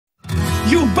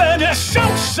You better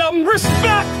show some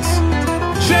respect.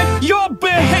 Check your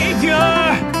behavior.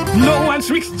 No one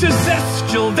speaks to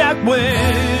Zestial that way.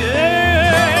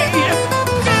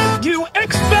 Did you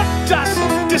expect us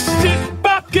to sit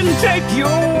back and take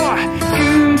your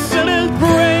insolent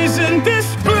brazen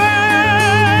display?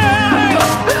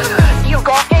 You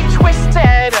got it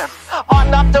twisted.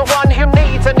 I'm not the one who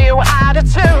needs a new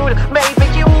attitude. Maybe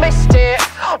you missed it,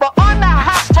 but I'm the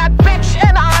hashtag bitch,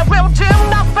 and I will do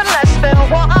nothing less than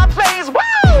what I please.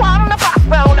 Woo! I'm the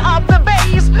backbone of the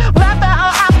base. Glad that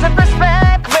I have to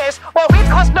respect this. Well,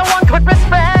 because no one could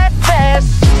respect this.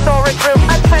 Story group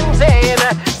attending.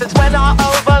 Since when our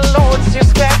overlords too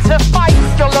scared to fight,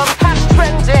 your long past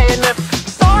trending.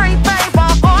 Sorry, babe,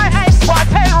 but I ain't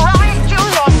swiping right. You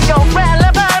lost your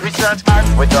relevance. Research art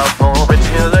with a full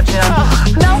intelligence.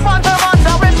 No wonder I'm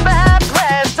so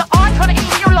respectless. I could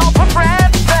eat you lot for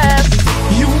breakfast.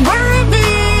 You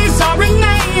worthies are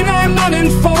inane and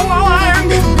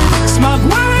uninformed. Smug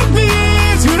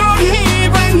worthies who don't hear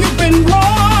when you've been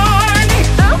warned.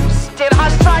 Oops, did I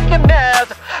strike a nerve?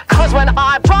 Cause when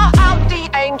I brought out the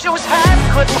angel's head,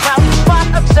 couldn't help